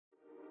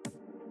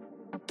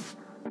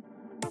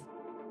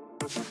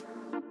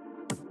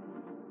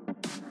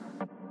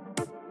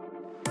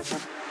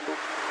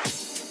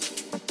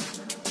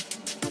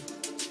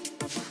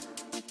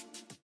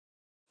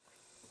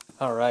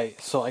Alright,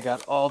 so I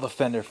got all the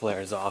fender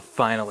flares off,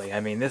 finally.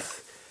 I mean,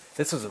 this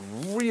was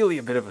really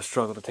a bit of a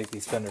struggle to take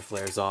these fender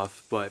flares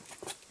off, but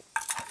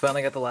I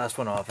finally got the last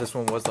one off. This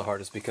one was the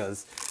hardest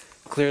because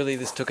clearly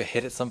this took a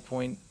hit at some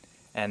point,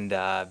 and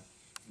I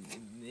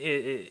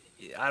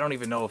don't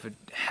even know if it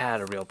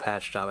had a real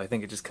patch job. I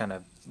think it just kind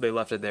of, they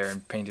left it there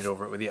and painted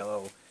over it with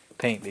yellow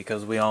paint,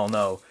 because we all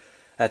know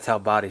that's how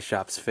body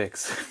shops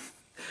fix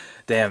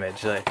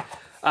damage. Like,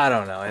 I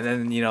don't know. And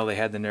then, you know, they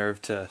had the nerve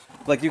to,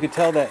 like, you could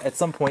tell that at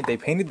some point they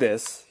painted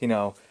this, you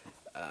know,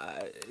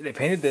 they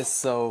painted this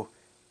so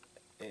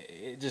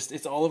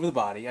it's all over the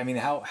body. I mean,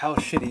 how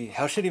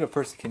shitty of a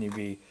person can you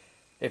be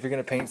if you're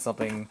going to paint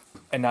something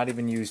and not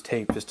even use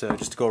tape just to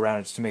go around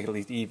it, just to make it at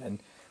least even?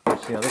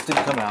 Which, you know, this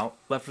didn't come out,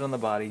 left it on the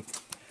body.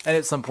 And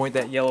at some point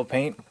that yellow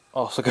paint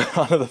also got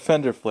onto the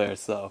fender flare,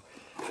 so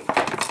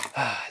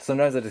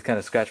sometimes I just kind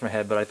of scratch my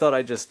head, but I thought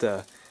I'd just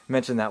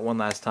mention that one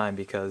last time,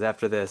 because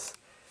after this,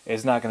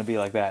 it's not going to be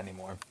like that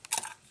anymore.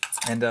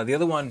 And the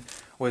other one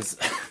was,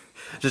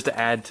 just to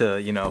add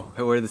to, you know,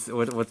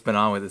 what's been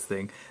on with this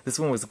thing, this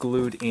one was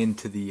glued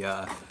into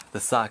the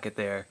socket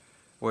there,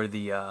 where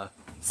the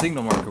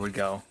signal marker would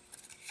go,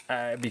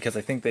 because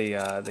I think they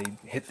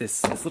hit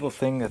this little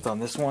thing that's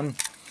on this one.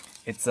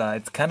 It's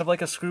kind of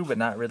like a screw, but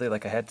not really.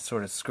 Like, I had to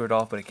sort of screw it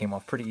off, but it came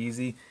off pretty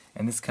easy.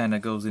 And this kind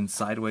of goes in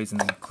sideways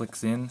and then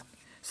clicks in.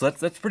 So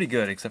that's pretty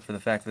good, except for the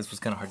fact that this was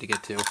kind of hard to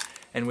get to.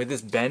 And with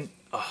this bent,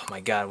 oh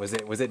my god, was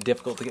it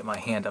difficult to get my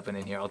hand up and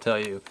in here, I'll tell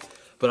you.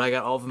 But I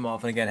got all of them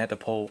off, and again, had to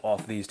pull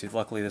off these two.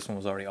 Luckily, this one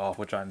was already off,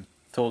 which I'm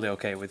totally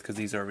okay with, because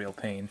these are a real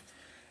pain.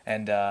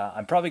 And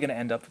I'm probably going to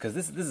end up, because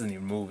this isn't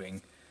even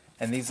moving.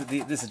 And this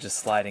is just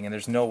sliding, and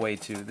there's no way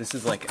to, this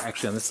is like,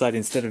 actually on this side,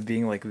 instead of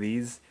being like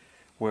these,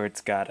 where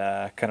it's got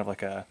kind of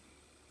like a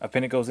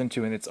pin it goes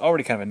into, and it's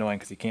already kind of annoying,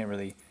 because you can't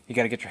really, you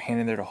got to get your hand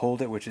in there to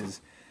hold it, which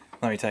is,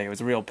 let me tell you, it's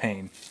a real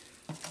pain.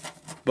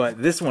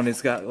 But this one,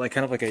 it's got like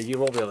kind of like a, you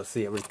won't be able to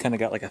see it, but it's kind of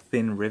got like a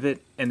thin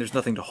rivet, and there's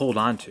nothing to hold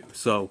on to.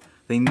 So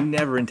they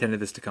never intended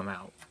this to come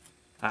out.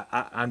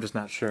 I'm just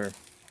not sure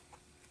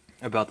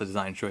about the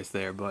design choice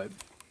there, but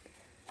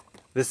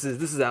this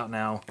is out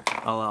now.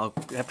 I'll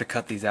have to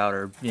cut these out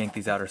or yank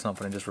these out or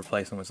something, and just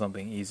replace them with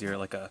something easier,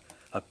 like a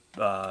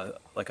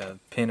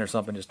pin or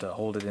something, just to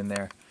hold it in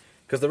there.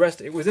 Because the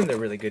rest, it was in there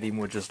really good, even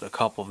with just a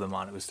couple of them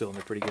on it, was still in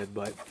there pretty good.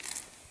 But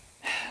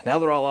now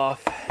they're all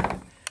off.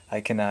 I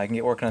can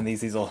get working on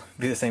these. These will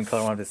be the same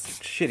color. I don't have this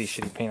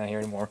shitty paint on here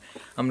anymore.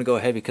 I'm gonna go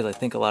ahead, because I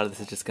think a lot of this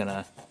is just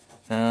gonna,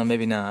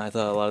 maybe not. I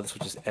thought a lot of this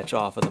would just etch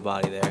off of the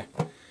body there,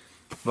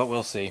 but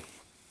we'll see.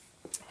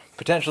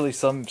 Potentially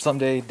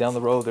someday down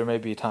the road, there may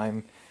be a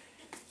time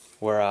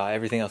where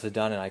everything else is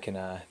done and I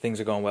can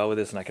things are going well with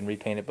this and I can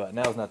repaint it. But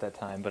now's not that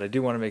time. But I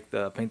do want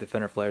to paint the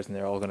fender flares, and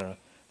they're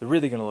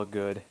really gonna look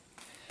good.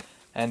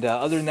 And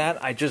other than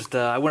that,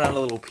 I went on a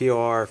little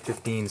PR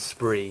 15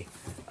 spree.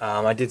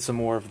 I did some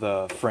more of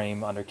the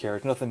frame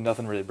undercarriage.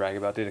 Nothing really to brag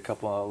about. Did a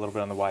little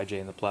bit on the YJ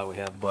and the plow we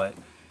have, but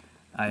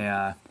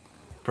I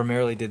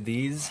primarily did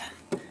these.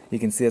 You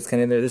can see it's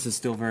kind of in there. This is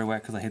still very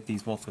wet because I hit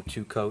these both with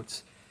 2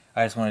 coats.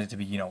 I just wanted it to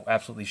be, you know,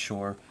 absolutely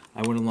sure.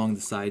 I went along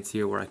the sides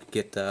here where I could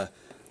get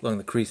along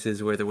the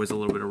creases where there was a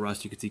little bit of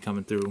rust you could see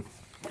coming through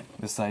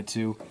this side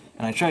too.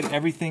 And I tried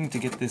everything to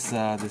get this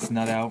this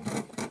nut out,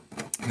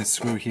 this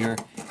screw here,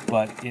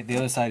 but the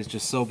other side is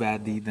just so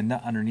bad. The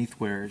nut underneath,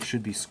 where it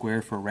should be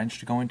square for a wrench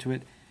to go into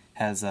it,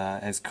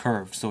 has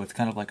curved, so it's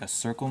kind of like a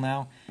circle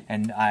now.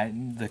 And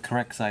the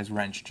correct size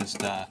wrench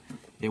just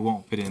it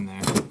won't fit in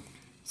there.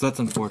 So that's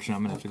unfortunate.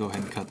 I'm gonna have to go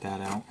ahead and cut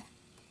that out.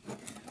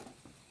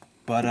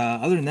 But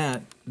other than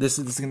that, this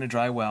is gonna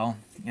dry well,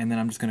 and then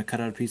I'm just gonna cut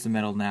out a piece of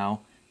metal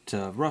now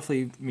to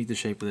roughly meet the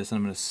shape of this, and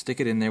I'm gonna stick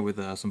it in there with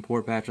some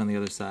pour patch on the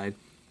other side,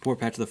 pour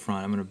patch to the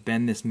front. I'm gonna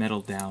bend this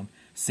metal down,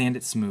 sand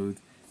it smooth,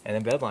 and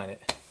then bedline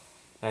it.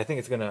 I think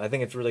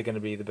it's really gonna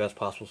be the best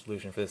possible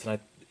solution for this. And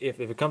if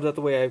it comes out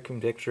the way I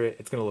can picture it,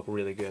 it's gonna look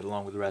really good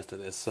along with the rest of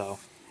this. So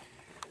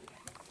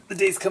the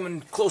day's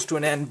coming close to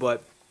an end,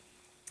 but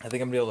I think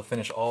I'm gonna be able to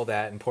finish all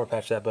that and pour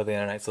patch that by the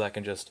end of the night, so that I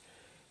can just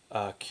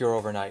cure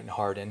overnight and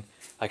harden.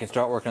 I can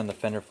start working on the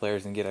fender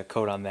flares and get a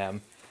coat on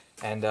them,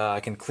 and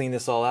I can clean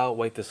this all out,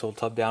 wipe this whole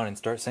tub down, and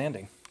start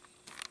sanding.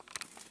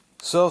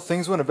 So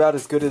things went about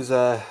as good as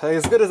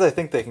I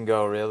think they can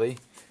go, really.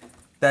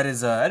 That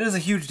is a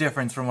huge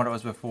difference from what it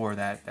was before.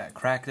 That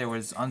crack there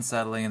was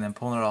unsettling, and then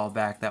pulling it all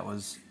back, that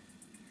was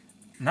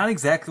not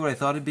exactly what I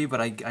thought it'd be,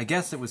 but I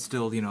guess it was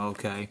still, you know,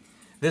 okay.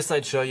 This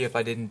I'd show you if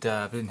I didn't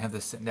have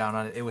this sitting down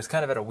on it. It was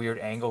kind of at a weird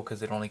angle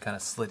because it only kind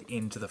of slid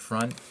into the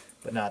front,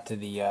 but not to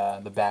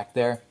the back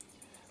there.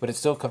 But it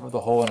still covered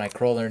the hole, and I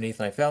crawled underneath,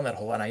 and I found that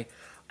hole, and I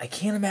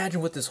can't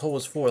imagine what this hole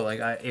was for. Like,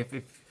 if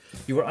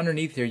you were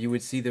underneath here, you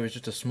would see there was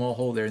just a small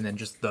hole there, and then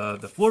just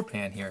the floor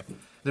pan here.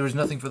 There was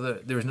nothing,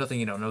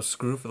 you know, no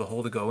screw for the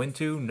hole to go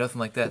into, nothing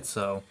like that.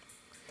 So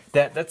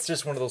that's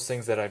just one of those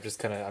things that I've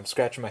just I'm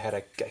scratching my head.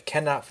 I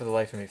cannot for the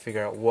life of me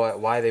figure out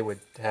why they would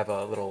have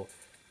a little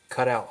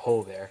cutout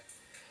hole there.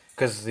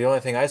 Because the only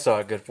thing I saw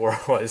it good for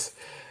was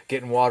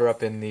getting water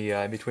up in the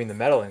in between the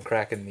metal and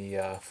cracking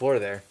the floor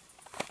there.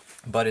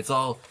 But it's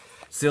all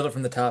sealed it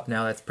from the top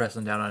now. That's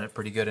pressing down on it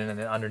pretty good. And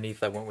then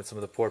underneath I went with some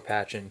of the pour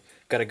patch and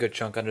got a good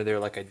chunk under there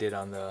like I did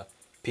on the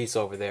piece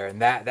over there.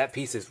 And that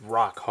piece is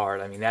rock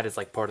hard. I mean, that is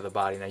like part of the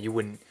body. Now you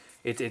wouldn't,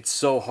 it's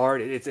so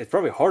hard. It's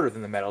probably harder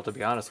than the metal, to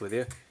be honest with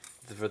you,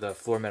 for the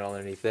floor metal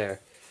underneath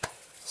there.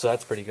 So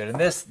that's pretty good. And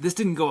this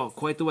didn't go out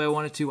quite the way I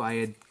wanted to. I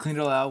had cleaned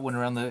it all out, went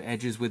around the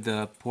edges with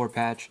the pour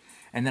patch.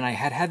 And then I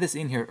had this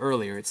in here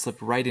earlier. It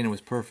slipped right in. It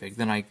was perfect.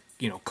 Then I,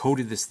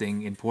 coated this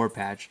thing in pour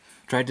patch.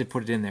 Tried to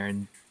put it in there,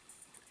 and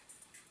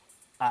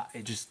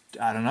it just,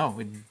 I don't know.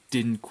 It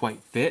didn't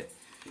quite fit.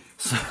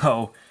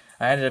 So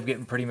I ended up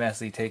getting pretty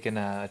messy, taking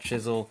a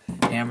chisel,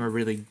 hammer,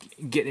 really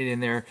getting it in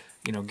there,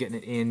 getting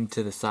it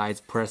into the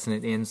sides, pressing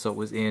it in so it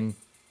was in.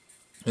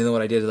 And then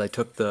what I did is I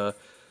took the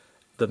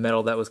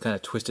metal that was kind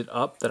of twisted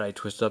up,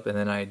 and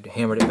then I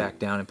hammered it back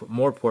down and put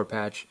more pour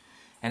patch.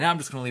 And now I'm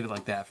just going to leave it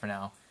like that for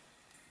now.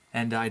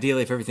 And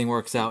ideally, if everything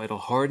works out, it'll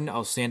harden.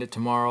 I'll sand it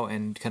tomorrow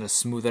and kind of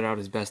smooth it out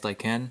as best I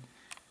can.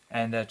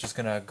 And just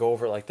going to go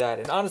over it like that.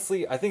 And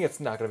honestly, I think it's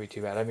not going to be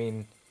too bad. I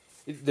mean,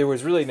 there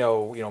was really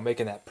no,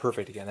 making that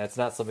perfect again. That's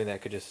not something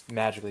that could just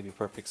magically be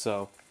perfect.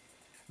 So,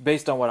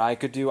 based on what I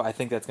could do, I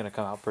think that's going to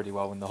come out pretty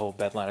well when the whole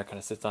bedliner kind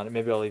of sits on it.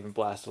 Maybe I'll even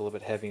blast it a little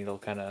bit heavy and it'll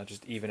kind of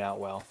just even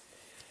out well.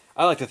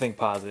 I like to think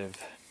positive.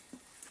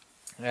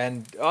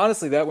 And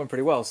honestly, that went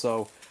pretty well.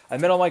 So I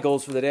met all my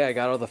goals for the day. I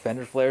got all the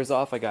fender flares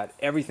off. I got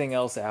everything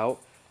else out.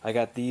 I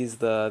got these,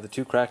 the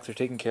two cracks are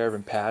taken care of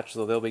and patched,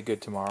 so they'll be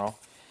good tomorrow.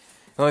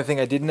 The only thing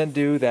I didn't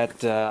do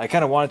that I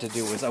kind of wanted to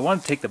do was I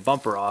wanted to take the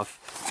bumper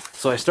off.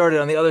 So I started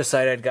on the other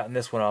side. I'd gotten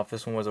this one off.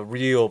 This one was a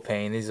real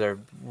pain. These are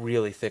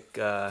really thick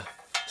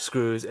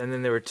screws. And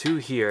then there were two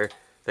here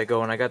that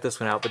go, and I got this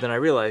one out. But then I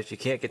realized you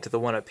can't get to the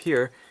one up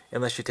here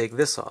unless you take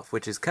this off,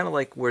 which is kind of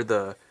like where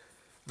the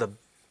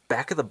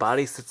back of the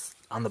body sits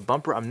on the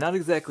bumper. I'm not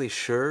exactly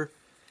sure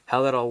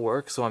how that all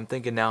works, so I'm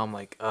thinking now, I'm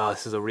like, oh,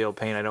 this is a real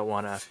pain. I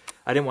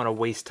didn't want to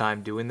waste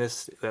time doing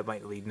this. That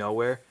might lead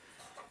nowhere.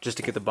 Just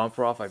to get the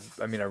bumper off,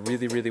 I mean, I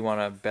really, really want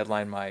to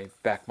bedline my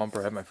back bumper.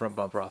 I have my front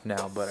bumper off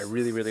now, but I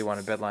really, really want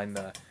to bedline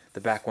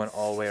the back one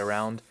all the way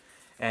around.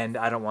 And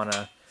I don't want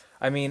to,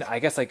 I mean, I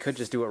guess I could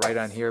just do it right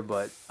on here,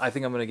 but I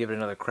think I'm going to give it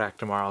another crack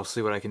tomorrow. I'll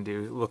see what I can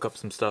do, look up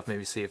some stuff,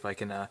 maybe see if I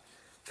can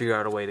figure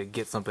out a way to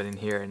get something in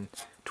here and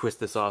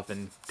twist this off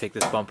and take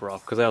this bumper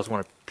off, because I also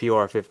want to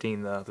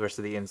PR15 the rest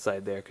of the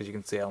inside there, because you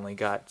can see I only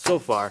got so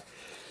far.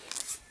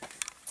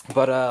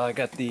 But I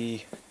got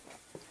the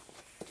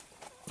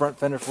front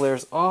fender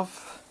flares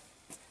off,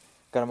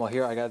 got them all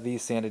here. I got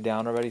these sanded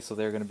down already, so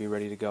they're going to be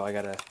ready to go. I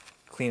got to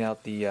clean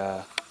out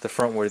the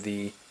front where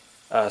the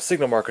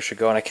signal marker should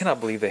go, and I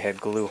cannot believe they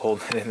had glue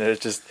holding it in there.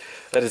 It's just,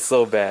 that is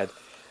so bad.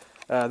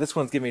 This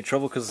one's giving me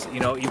trouble because,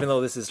 even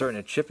though this is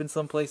starting to chip in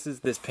some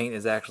places, this paint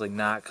is actually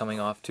not coming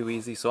off too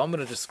easy. So I'm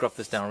going to just scruff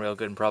this down real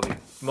good and probably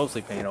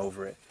mostly paint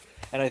over it.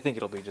 And I think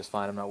it'll be just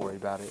fine. I'm not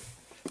worried about it.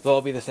 They'll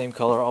all be the same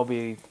color. I'll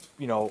be,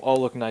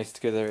 all look nice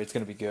together. It's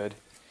going to be good.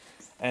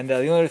 And the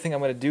only other thing I'm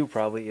going to do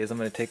probably is I'm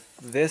going to take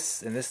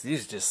this, and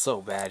these are just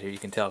so bad here, you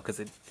can tell, because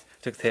it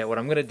took the hit. What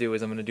I'm going to do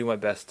is I'm going to do my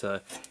best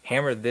to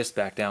hammer this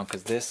back down,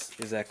 because this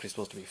is actually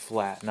supposed to be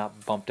flat,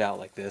 not bumped out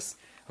like this.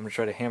 I'm going to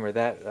try to hammer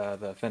that,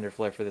 the fender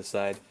flare for this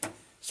side,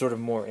 sort of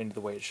more into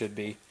the way it should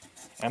be.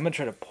 And I'm going to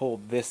try to pull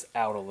this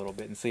out a little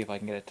bit and see if I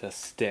can get it to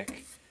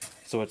stick.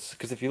 So it's,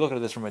 because if you look at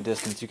this from a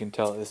distance, you can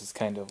tell that this is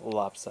kind of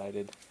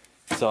lopsided.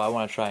 So I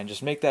want to try and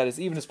just make that as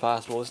even as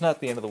possible. It's not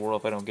the end of the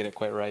world if I don't get it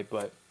quite right,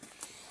 but...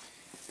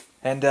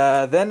 And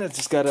then it's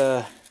just got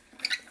to...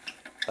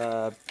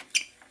 I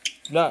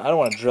don't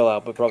want to drill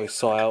out, but probably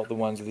saw out the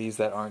ones of these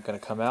that aren't going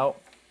to come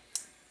out.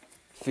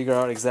 Figure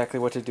out exactly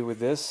what to do with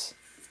this.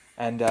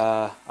 And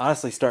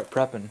honestly start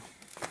prepping.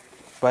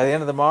 By the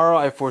end of tomorrow,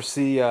 I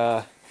foresee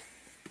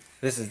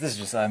this is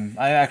just I'm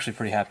actually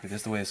pretty happy with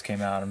this, the way this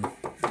came out.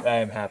 I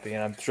am happy,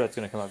 and I'm sure it's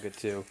gonna come out good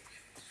too.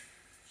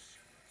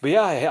 But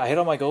yeah, I hit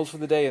all my goals for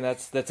the day, and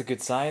that's a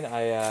good sign.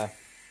 I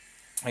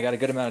got a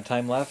good amount of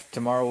time left.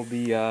 Tomorrow will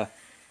be a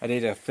day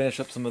to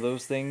finish up some of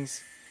those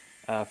things,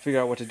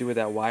 figure out what to do with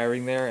that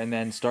wiring there, and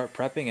then start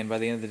prepping. And by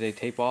the end of the day,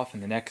 tape off.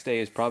 And the next day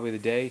is probably the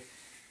day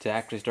to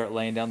actually start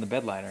laying down the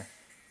bedliner.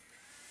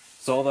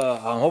 So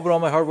I'm hoping all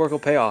my hard work will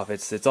pay off.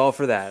 It's all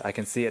for that. I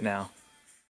can see it now.